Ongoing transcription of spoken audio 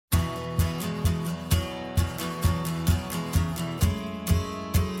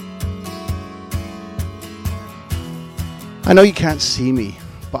I know you can't see me,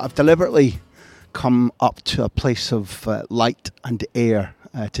 but I've deliberately come up to a place of light and air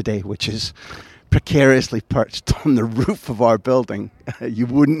today, which is precariously perched on the roof of our building. You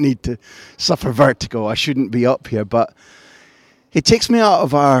wouldn't need to suffer vertigo. I shouldn't be up here, but it takes me out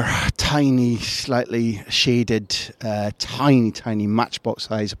of our tiny, slightly shaded, tiny matchbox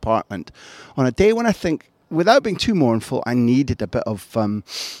size apartment on a day when I think, without being too mournful, I needed a bit of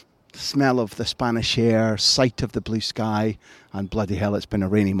smell of the Spanish air, sight of the blue sky, and bloody hell, it's been a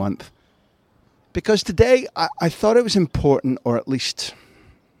rainy month. Because today I thought it was important, or at least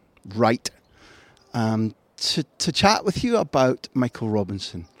right, to chat with you about Michael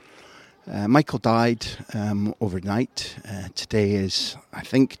Robinson. Michael died overnight. Today is, I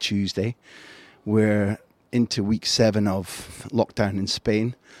think, Tuesday. We're into week 7 of lockdown in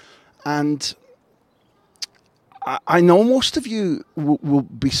Spain. And I know most of you will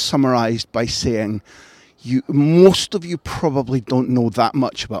be summarised by saying most of you probably don't know that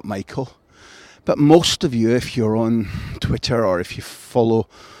much about Michael. But most of you, if you're on Twitter or if you follow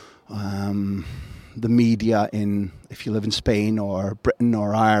the media if you live in Spain or Britain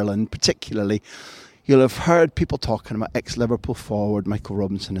or Ireland particularly, you'll have heard people talking about ex-Liverpool forward Michael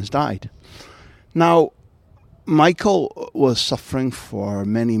Robinson has died. Now, Michael was suffering for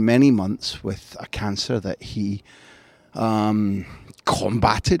many, many months with a cancer that he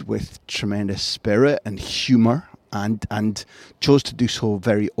combated with tremendous spirit and humour and chose to do so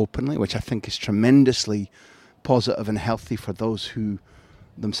very openly, which I think is tremendously positive and healthy for those who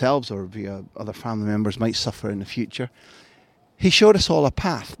themselves or via other family members might suffer in the future. He showed us all a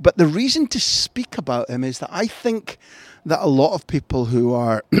path. But the reason to speak about him is that I think that a lot of people who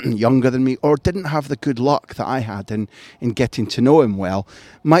are younger than me or didn't have the good luck that I had in getting to know him well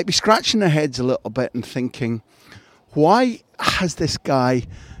might be scratching their heads a little bit and thinking, why has this guy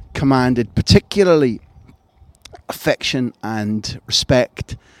commanded particularly affection and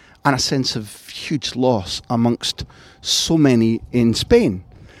respect and a sense of huge loss amongst so many in Spain?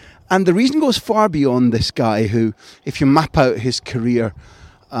 And the reason goes far beyond this guy who, if you map out his career,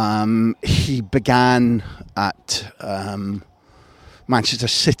 he began at Manchester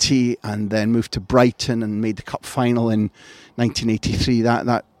City and then moved to Brighton and made the cup final in 1983.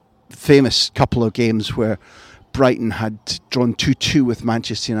 That famous couple of games where Brighton had drawn 2-2 with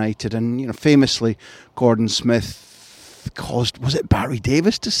Manchester United, and famously Gordon Smith caused, was it Barry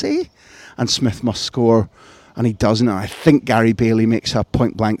Davis to say? And Smith must score, and he doesn't. And I think Gary Bailey makes a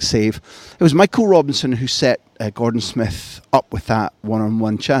point-blank save. It was Michael Robinson who set Gordon Smith up with that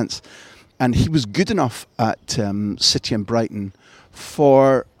one-on-one chance. And he was good enough at City and Brighton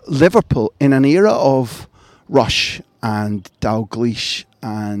for Liverpool in an era of Rush and Dalglish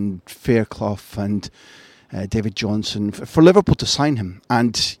and Fairclough and David Johnson, for Liverpool to sign him.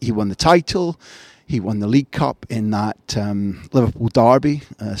 And he won the title. He won the League Cup in that Liverpool Derby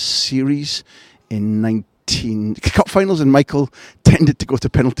series in Cup finals, and Michael tended to go to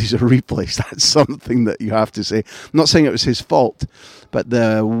penalties or replays. That's something that you have to say. I'm not saying it was his fault, but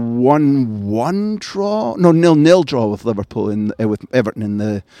the 1-1 draw, no, 0-0 draw with Liverpool with Everton in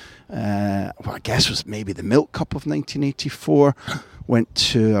the, I guess was maybe the Milk Cup of 1984, went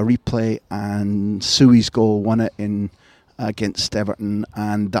to a replay, and Sui's goal won it against Everton,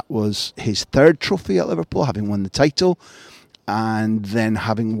 and that was his third trophy at Liverpool, having won the title, and then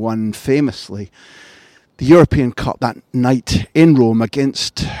having won famously the European Cup that night in Rome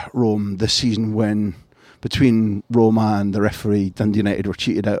against Rome, the season when, between Roma and the referee, Dundee United were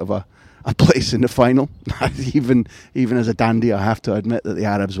cheated out of a place in the final. Even as a dandy, I have to admit that the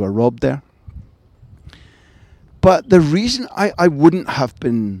Arabs were robbed there. But the reason I wouldn't have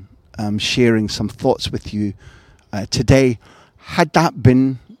been sharing some thoughts with you today had that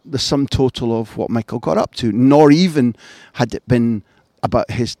been the sum total of what Michael got up to, nor even had it been about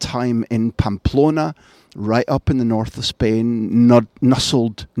his time in Pamplona, right up in the north of Spain,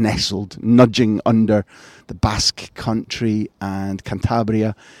 nestled, nudging under the Basque country and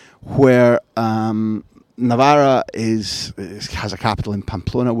Cantabria, where Navarra has a capital in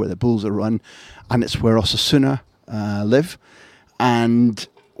Pamplona, where the Bulls are run, and it's where Osasuna live. And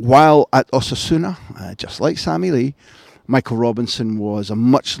while at Osasuna, just like Sammy Lee, Michael Robinson was a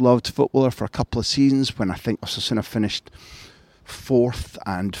much-loved footballer for a couple of seasons when I think Osasuna finished 4th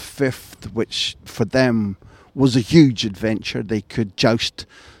and 5th, which for them was a huge adventure. They could joust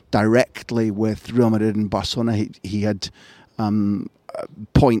directly with Real Madrid and Barcelona. He had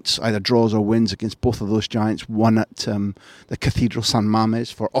points, either draws or wins, against both of those giants. One at the Cathedral San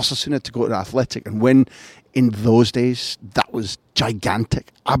Mames for Osasuna to go to Athletic and win. In those days, that was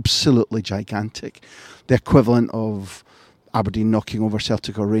gigantic, absolutely gigantic. The equivalent of Aberdeen knocking over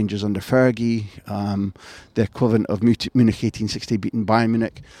Celtic or Rangers under Fergie, the equivalent of Munich 1860 beating Bayern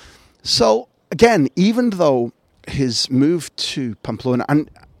Munich. So again, even though his move to Pamplona, and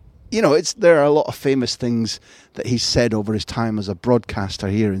there are a lot of famous things that he's said over his time as a broadcaster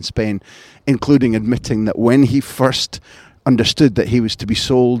here in Spain, including admitting that when he first understood that he was to be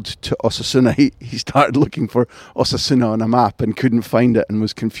sold to Osasuna, he started looking for Osasuna on a map and couldn't find it and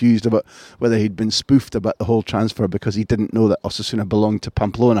was confused about whether he'd been spoofed about the whole transfer because he didn't know that Osasuna belonged to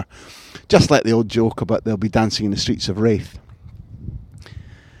Pamplona. Just like the old joke about they'll be dancing in the streets of Wraith.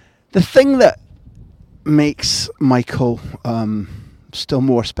 The thing that makes Michael still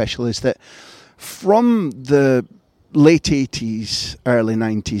more special is that from the late 80s, early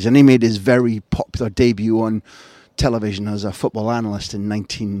 90s, and he made his very popular debut on television as a football analyst in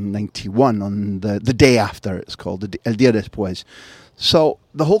 1991 on the day after, it's called El Día Después. So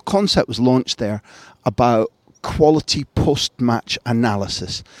the whole concept was launched there about quality post-match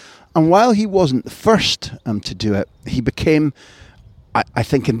analysis. And while he wasn't the first to do it, he became, I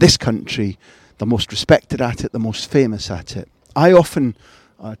think in this country, the most respected at it, the most famous at it. I often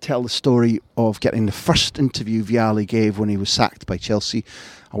tell the story of getting the first interview Vialli gave when he was sacked by Chelsea.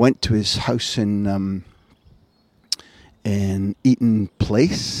 I went to his house in Eaton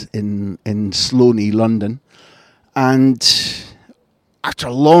Place in Sloane, London, and after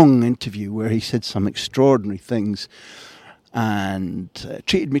a long interview where he said some extraordinary things and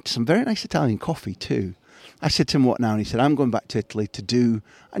treated me to some very nice Italian coffee too, I said to him, what now? And he said, I'm going back to Italy to do,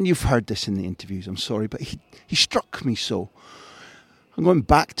 and you've heard this in the interviews, I'm sorry, but he struck me so. I'm going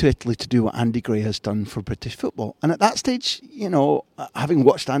back to Italy to do what Andy Gray has done for British football. And at that stage, having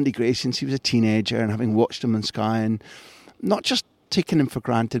watched Andy Gray since he was a teenager and having watched him on Sky and not just taken him for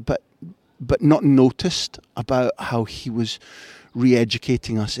granted, but not noticed about how he was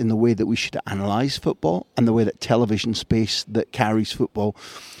re-educating us in the way that we should analyse football and the way that television space that carries football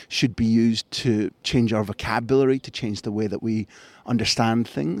should be used to change our vocabulary, to change the way that we understand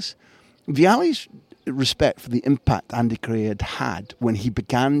things. Vialli's respect for the impact Andy Gray had when he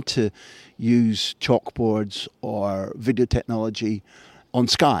began to use chalkboards or video technology on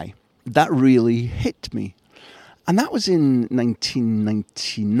Sky, that really hit me. And that was in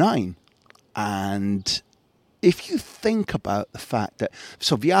 1999. And if you think about the fact that,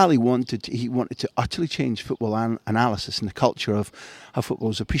 so Vialli wanted to utterly change football analysis and the culture of how football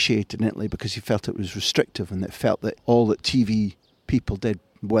was appreciated in Italy because he felt it was restrictive and it felt that all that TV people did,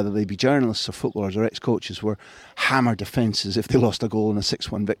 whether they be journalists or footballers or ex-coaches, were hammer defences if they lost a goal in a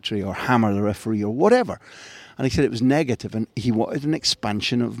 6-1 victory or hammer the referee or whatever. And he said it was negative and he wanted an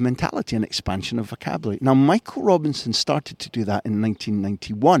expansion of mentality, an expansion of vocabulary. Now, Michael Robinson started to do that in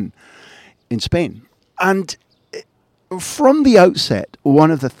 1991 in Spain. And from the outset,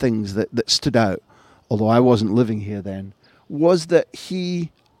 one of the things that stood out, although I wasn't living here then, was that he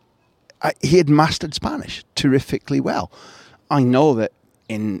had mastered Spanish terrifically well. I know that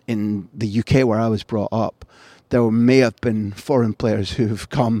in the UK where I was brought up, there may have been foreign players who have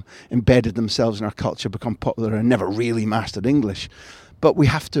come, embedded themselves in our culture, become popular and never really mastered English. But we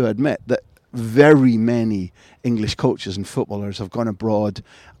have to admit that very many English coaches and footballers have gone abroad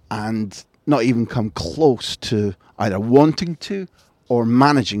and not even come close to either wanting to or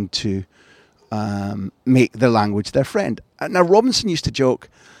managing to make the language their friend. Now, Robinson used to joke,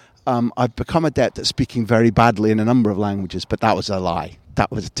 I've become adept at speaking very badly in a number of languages, but that was a lie. That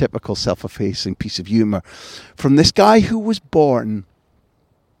was a typical self-effacing piece of humour from this guy who was born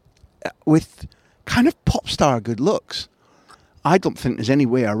with kind of pop star good looks. I don't think there's any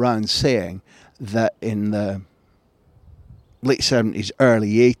way around saying that in the late 70s,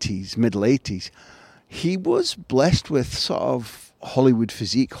 early 80s, middle 80s, he was blessed with sort of Hollywood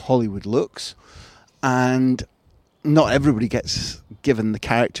physique, Hollywood looks, and not everybody gets given the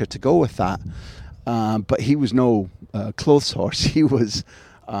character to go with that. But he was no clothes horse. He was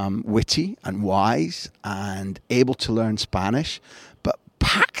witty and wise and able to learn Spanish, but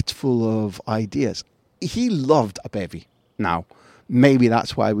packed full of ideas. He loved a bevy. Now, maybe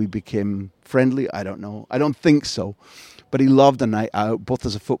that's why we became friendly. I don't know. I don't think so. But he loved a night out, both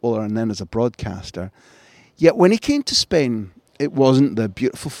as a footballer and then as a broadcaster. Yet when he came to Spain, it wasn't the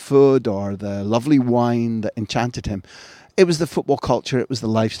beautiful food or the lovely wine that enchanted him. It was the football culture. It was the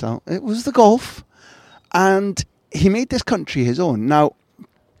lifestyle. It was the golf. And he made this country his own. Now,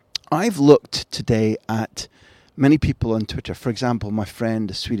 I've looked today at many people on Twitter. For example, my friend,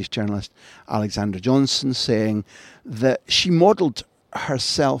 the Swedish journalist Alexandra Johnson, saying that she modelled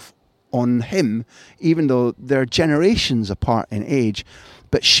herself on him, even though they're generations apart in age.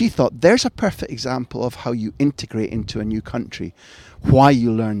 But she thought, there's a perfect example of how you integrate into a new country, why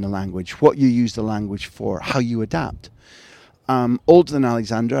you learn the language, what you use the language for, how you adapt. older than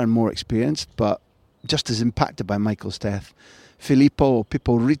Alexandra and more experienced, but just as impacted by Michael's death, Filippo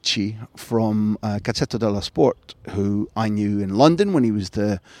Pippo Ricci from Gazzetta dello Sport, who I knew in London when he was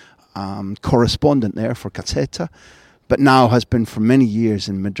the correspondent there for Gazzetta, but now has been for many years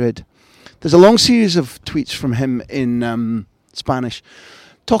in Madrid. There's a long series of tweets from him in Spanish,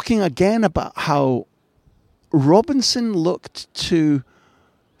 talking again about how Robinson looked to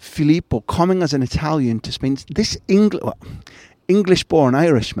Filippo coming as an Italian to Spain. This English-born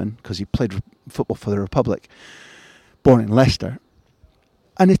Irishman, because he played football for the Republic, born in Leicester,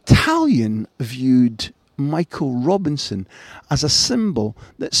 an Italian viewed Michael Robinson as a symbol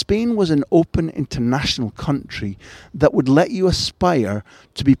that Spain was an open international country that would let you aspire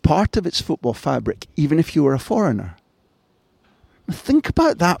to be part of its football fabric even if you were a foreigner. Now think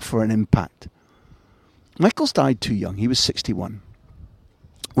about that for an impact. Michael's died too young. He was 61.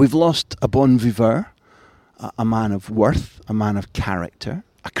 We've lost a bon viveur, a man of worth, a man of character,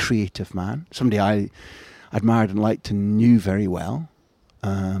 a creative man, somebody I admired and liked and knew very well.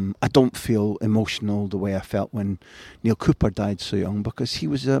 I don't feel emotional the way I felt when Neil Cooper died so young, because he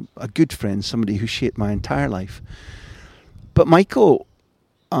was a good friend, somebody who shaped my entire life. But Michael,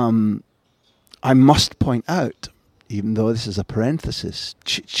 I must point out, even though this is a parenthesis,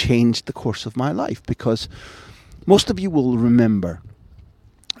 changed the course of my life, because most of you will remember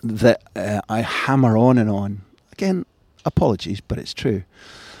that I hammer on and on, again, apologies, but it's true,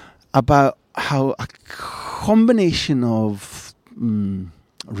 about how a combination of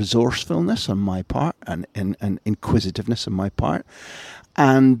resourcefulness on my part and inquisitiveness on my part,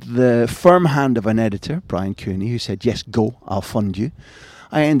 and the firm hand of an editor, Brian Cooney, who said, yes, go, I'll fund you.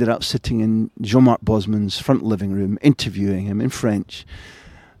 I ended up sitting in Jean-Marc Bosman's front living room, interviewing him in French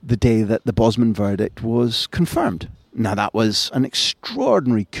the day that the Bosman verdict was confirmed. Now, that was an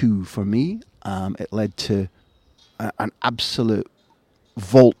extraordinary coup for me. It led to an absolute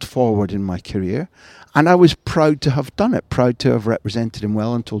vault forward in my career. And I was proud to have done it, proud to have represented him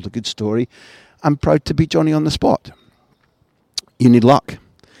well and told a good story, and proud to be Johnny on the spot. You need luck.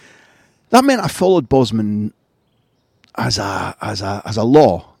 That meant I followed Bosman as a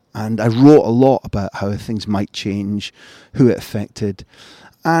law, and I wrote a lot about how things might change, who it affected.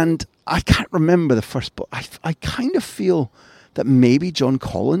 And I can't remember the first book. I kind of feel that maybe John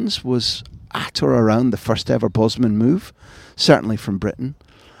Collins was at or around the first ever Bosman move, certainly from Britain.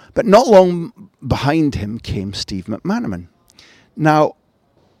 But not long behind him came Steve McManaman. Now,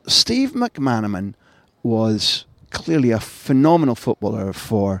 Steve McManaman was clearly a phenomenal footballer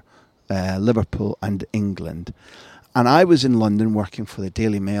for Liverpool and England. And I was in London working for the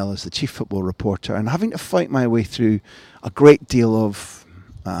Daily Mail as the chief football reporter and having to fight my way through a great deal of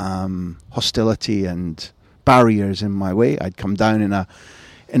hostility and barriers in my way. I'd come down in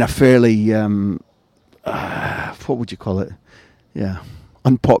a fairly what would you call it? Yeah,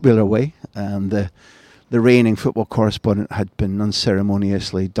 unpopular way. The reigning football correspondent had been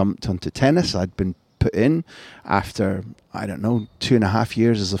unceremoniously dumped onto tennis. I'd been put in after, 2.5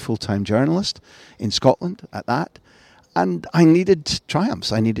 years as a full-time journalist in Scotland at that. And I needed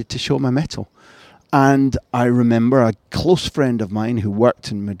triumphs. I needed to show my mettle. And I remember a close friend of mine who worked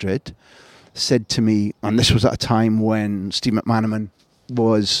in Madrid said to me, and this was at a time when Steve McManaman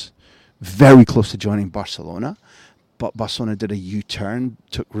was very close to joining Barcelona, but Barcelona did a U-turn,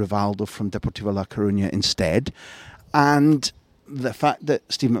 took Rivaldo from Deportivo La Coruña instead. And the fact that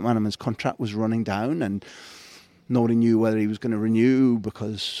Steve McManaman's contract was running down and nobody knew whether he was going to renew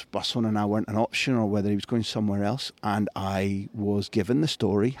because Barcelona now weren't an option or whether he was going somewhere else. And I was given the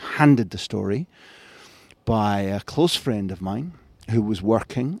story, handed the story, by a close friend of mine who was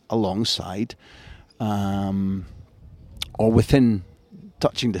working alongside or within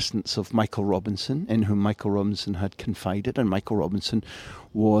touching distance of Michael Robinson, in whom Michael Robinson had confided. And Michael Robinson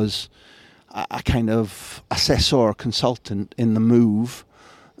was a kind of assessor, consultant in the move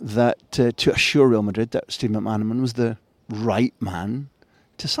that to assure Real Madrid that Steve McManaman was the right man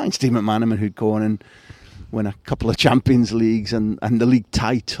to sign. Steve McManaman, who'd go on and win a couple of Champions Leagues and the league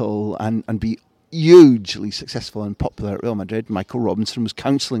title and be hugely successful and popular at Real Madrid. Michael Robinson was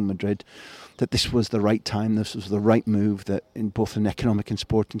counselling Madrid that this was the right time, this was the right move, that in both an economic and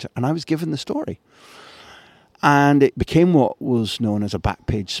sporting, and I was given the story. And it became what was known as a back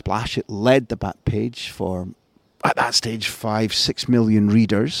page splash. It led the back page for, at that stage, 5-6 million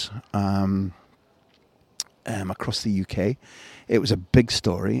readers across the UK. It was a big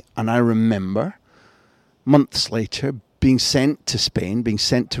story, and I remember months later being sent to Spain, being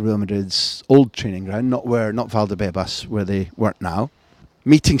sent to Real Madrid's old training ground, not Valdebebas, where they weren't now,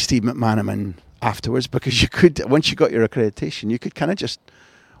 meeting Steve McManaman afterwards, because you could, once you got your accreditation, you could kind of just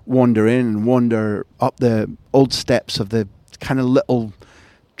wander in and wander up the old steps of the kind of little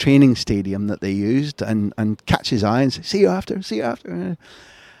training stadium that they used, and catch his eye and say, see you after. And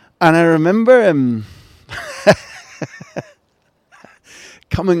I remember him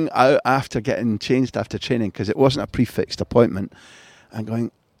coming out after getting changed after training, because it wasn't a prefixed appointment, and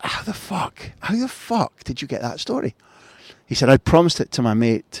going, how the fuck did you get that story? He said, I'd promised it to my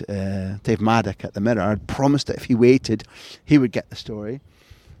mate, Dave Maddock at the Mirror. I'd promised that if he waited, he would get the story.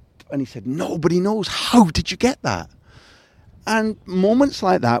 And he said, nobody knows. How did you get that? And moments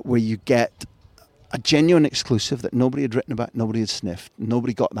like that where you get a genuine exclusive that nobody had written about, nobody had sniffed,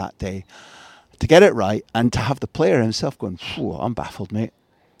 nobody got that day, to get it right, and to have the player himself going, I'm baffled, mate.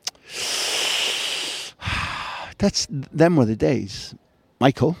 Them were the days.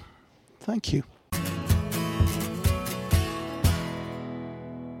 Michael, thank you.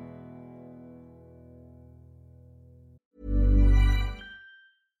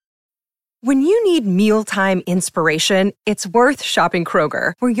 When you need mealtime inspiration, it's worth shopping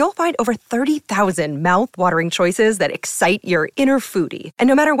Kroger, where you'll find over 30,000 mouth-watering choices that excite your inner foodie. And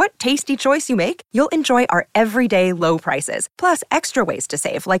no matter what tasty choice you make, you'll enjoy our everyday low prices, plus extra ways to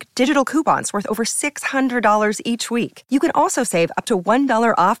save, like digital coupons worth over $600 each week. You can also save up to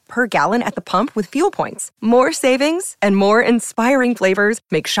 $1 off per gallon at the pump with fuel points. More savings and more inspiring flavors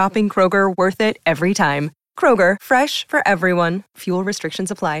make shopping Kroger worth it every time. Kroger, fresh for everyone. Fuel restrictions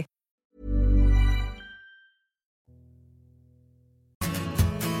apply.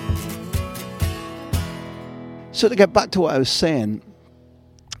 So to get back to what I was saying,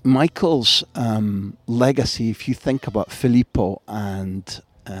 Michael's legacy, if you think about Filippo and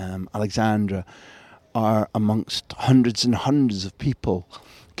Alexandra, are amongst hundreds and hundreds of people.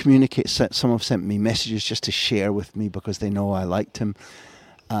 Some have sent me messages just to share with me because they know I liked him.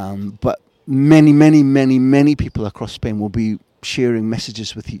 But many people across Spain will be sharing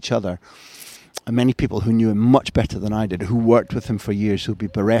messages with each other. And many people who knew him much better than I did, who worked with him for years, who'll be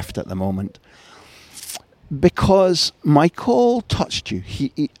bereft at the moment. Because Michael touched you.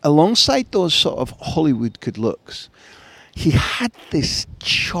 He, alongside those sort of Hollywood good looks, he had this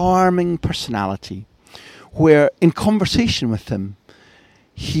charming personality where in conversation with him,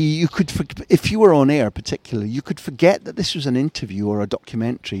 you could, if you were on air particularly, you could forget that this was an interview or a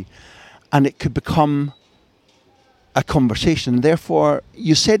documentary, and it could become a conversation. Therefore,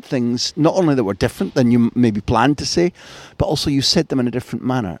 you said things not only that were different than you maybe planned to say, but also you said them in a different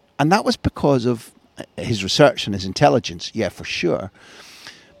manner. And that was because of his research and his intelligence, yeah, for sure.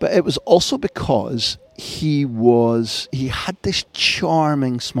 But it was also because he had this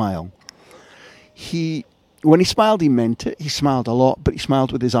charming smile. When he smiled, he meant it. He smiled a lot, but he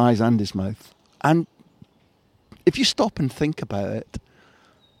smiled with his eyes and his mouth. And if you stop and think about it,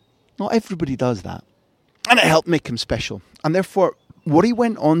 not everybody does that. And it helped make him special. And therefore, what he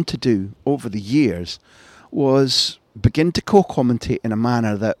went on to do over the years was begin to co-commentate in a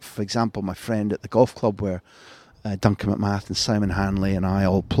manner that, for example, my friend at the golf club where Duncan McMath and Simon Hanley and I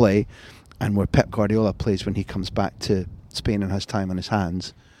all play, and where Pep Guardiola plays when he comes back to Spain and has time on his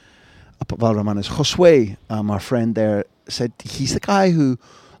hands, up at Valromanes. Josue, our friend there, said he's the guy who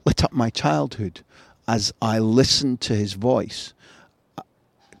lit up my childhood as I listened to his voice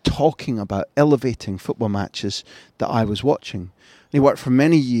talking about elevating football matches that I was watching. He worked for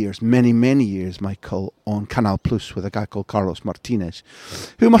many years, Michael, on Canal Plus with a guy called Carlos Martinez,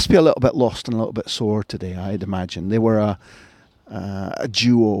 who must be a little bit lost and a little bit sore today, I'd imagine. They were a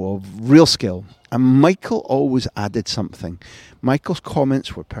duo of real skill. And Michael always added something. Michael's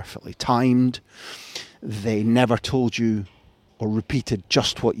comments were perfectly timed. They never told you or repeated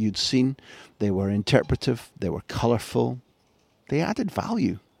just what you'd seen. They were interpretive. They were colourful. They added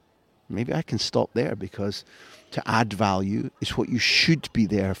value. Maybe I can stop there, because to add value is what you should be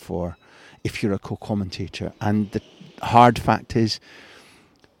there for if you're a co-commentator. And the hard fact is,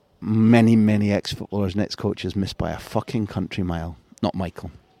 many ex-footballers and ex-coaches miss by a fucking country mile, not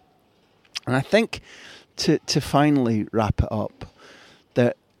Michael. And I think to finally wrap it up,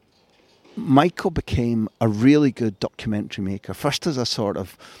 that Michael became a really good documentary maker, first as a sort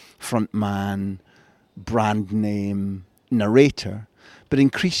of front man, brand name, narrator, but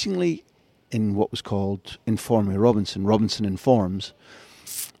increasingly in what was called Inform Me Robinson Informs,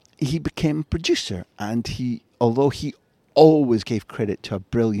 he became a producer. And although he always gave credit to a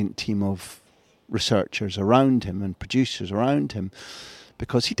brilliant team of researchers around him and producers around him,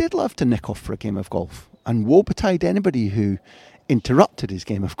 because he did love to nick off for a game of golf. And woe betide anybody who interrupted his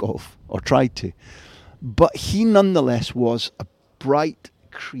game of golf or tried to. But he nonetheless was a bright,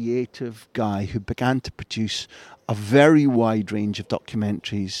 creative guy who began to produce a very wide range of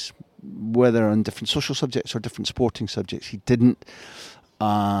documentaries, whether on different social subjects or different sporting subjects. He didn't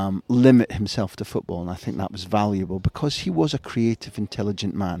limit himself to football, and I think that was valuable because he was a creative,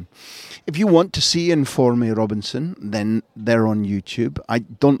 intelligent man. If you want to see Informe Robinson, then they're on YouTube. I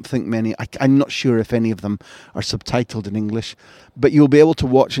don't think many, I'm not sure if any of them are subtitled in English, but you'll be able to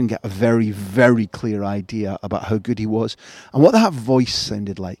watch and get a very, very clear idea about how good he was and what that voice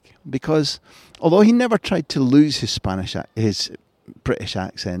sounded like. Because although he never tried to lose his his British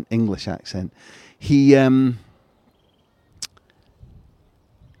accent, English accent, he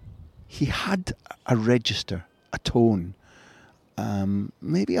had a register, a tone,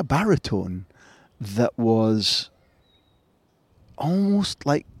 maybe a baritone that was almost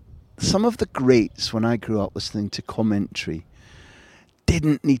like some of the greats when I grew up listening to commentary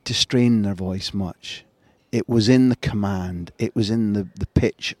didn't need to strain their voice much. It was in the command, it was in the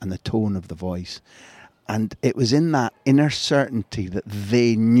pitch and the tone of the voice. And it was in that inner certainty that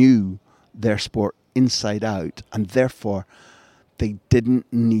they knew their sport inside out, and therefore they didn't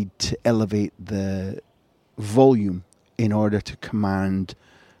need to elevate the volume in order to command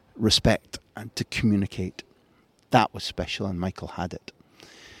respect and to communicate. That was special, and Michael had it.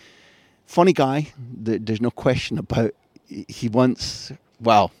 Funny guy, there's no question about. He once,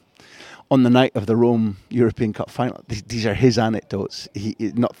 on the night of the Rome European Cup final, these are his anecdotes,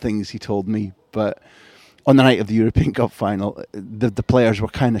 not things he told me, but on the night of the European Cup final, the players were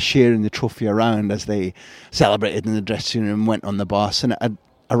kind of sharing the trophy around as they celebrated in the dressing room, went on the bus, and it had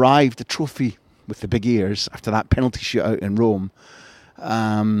arrived, the trophy with the big ears, after that penalty shootout in Rome,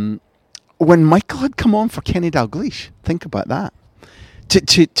 when Michael had come on for Kenny Dalglish. Think about that.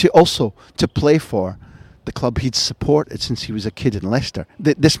 To play for the club he'd supported since he was a kid in Leicester.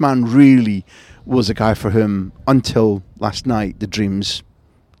 This man really was a guy for whom, until last night, the dreams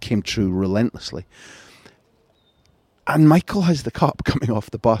came true relentlessly. And Michael has the cup coming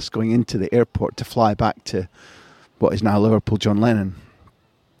off the bus, going into the airport to fly back to what is now Liverpool John Lennon.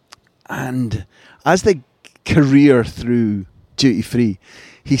 And as they career through duty free,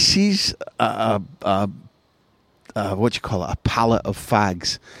 he sees a pallet of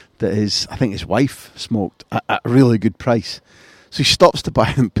fags that I think his wife smoked at a really good price. So he stops to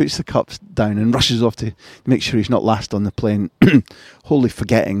buy them, puts the cups down and rushes off to make sure he's not last on the plane, wholly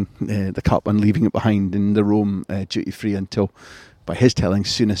forgetting the cup and leaving it behind in the Rome duty-free until, by his telling,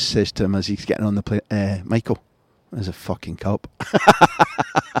 Souness says to him as he's getting on the plane, Michael, there's a fucking cup.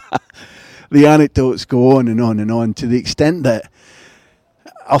 The anecdotes go on and on and on, to the extent that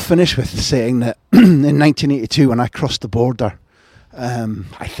I'll finish with saying that in 1982, when I crossed the border,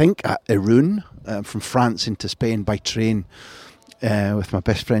 I think at Irun, from France into Spain by train, with my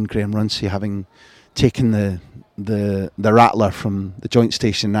best friend Graham Runcie, having taken the Rattler from the joint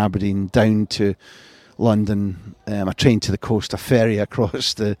station in Aberdeen down to London, a train to the coast, a ferry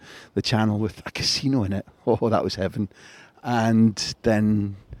across the channel with a casino in it. Oh, that was heaven. And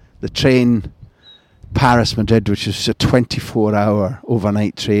then the train, Paris-Madrid, which was a 24-hour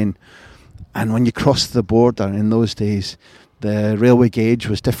overnight train. And when you crossed the border in those days, the railway gauge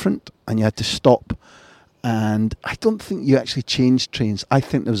was different and you had to stop. And I don't think you actually changed trains. I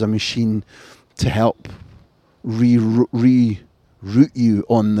think there was a machine to help reroute you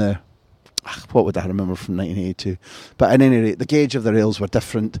on the... what would I remember from 1982? But at any rate, the gauge of the rails were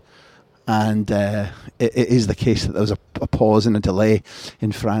different. And it is the case that there was a pause and a delay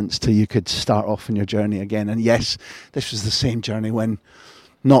in France till you could start off on your journey again. And yes, this was the same journey when,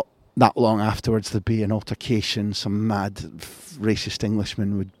 not that long afterwards, there'd be an altercation. Some mad racist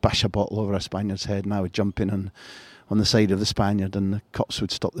Englishman would bash a bottle over a Spaniard's head, and I would jump in on the side of the Spaniard, and the cops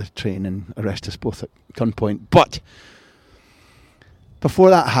would stop the train and arrest us both at gunpoint. But before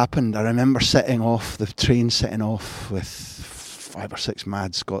that happened, I remember setting off with 5 or 6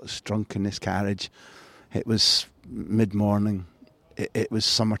 mad Scots drunk in this carriage. It was mid-morning. It was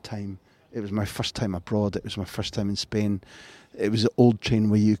summertime. It was my first time abroad. It was my first time in Spain. It was an old train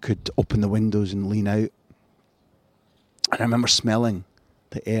where you could open the windows and lean out. And I remember smelling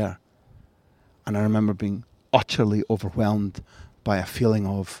the air. And I remember being utterly overwhelmed by a feeling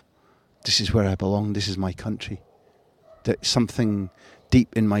of, this is where I belong, this is my country. That something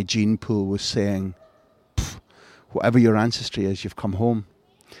deep in my gene pool was saying, whatever your ancestry is, you've come home.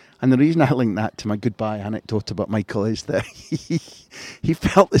 And the reason I link that to my goodbye anecdote about Michael is that he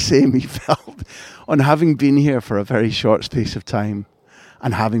felt the same. He felt, on having been here for a very short space of time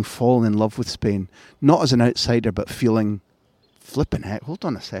and having fallen in love with Spain, not as an outsider, but feeling, flipping heck, hold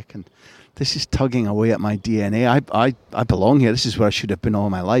on a second, this is tugging away at my DNA. I belong here. This is where I should have been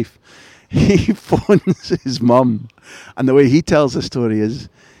all my life. He phones his mum, and the way he tells the story is,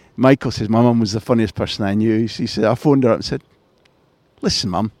 Michael says, my mum was the funniest person I knew. He said, I phoned her up and said, listen,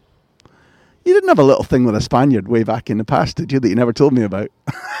 mum, You didn't have a little thing with a Spaniard way back in the past, did you, that you never told me about?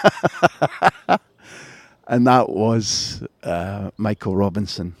 And that was Michael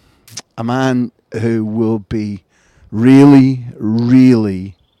Robinson, a man who will be really,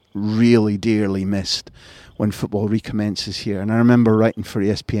 really, really dearly missed when football recommences here. And I remember writing for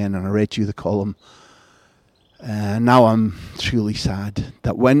ESPN, and I read you the column. Now I'm truly sad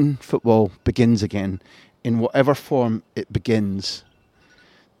that when football begins again, in whatever form it begins,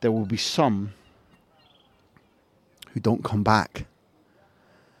 there will be some who don't come back.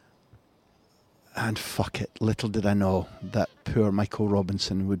 And fuck it, little did I know that poor Michael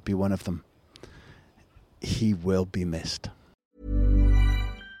Robinson would be one of them. He will be missed.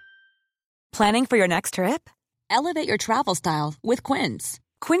 Planning for your next trip? Elevate your travel style with Quince.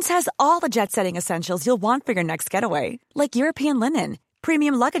 Quince has all the jet-setting essentials you'll want for your next getaway, like European linen,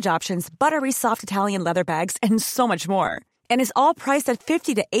 premium luggage options, buttery soft Italian leather bags, and so much more. And is all priced at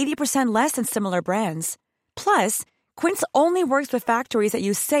 50 to 80% less than similar brands. Plus, Quince only works with factories that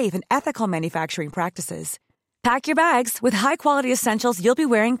use safe and ethical manufacturing practices. Pack your bags with high-quality essentials you'll be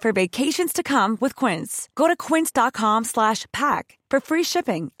wearing for vacations to come with Quince. Go to quince.com/pack for free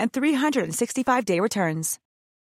shipping and 365-day returns.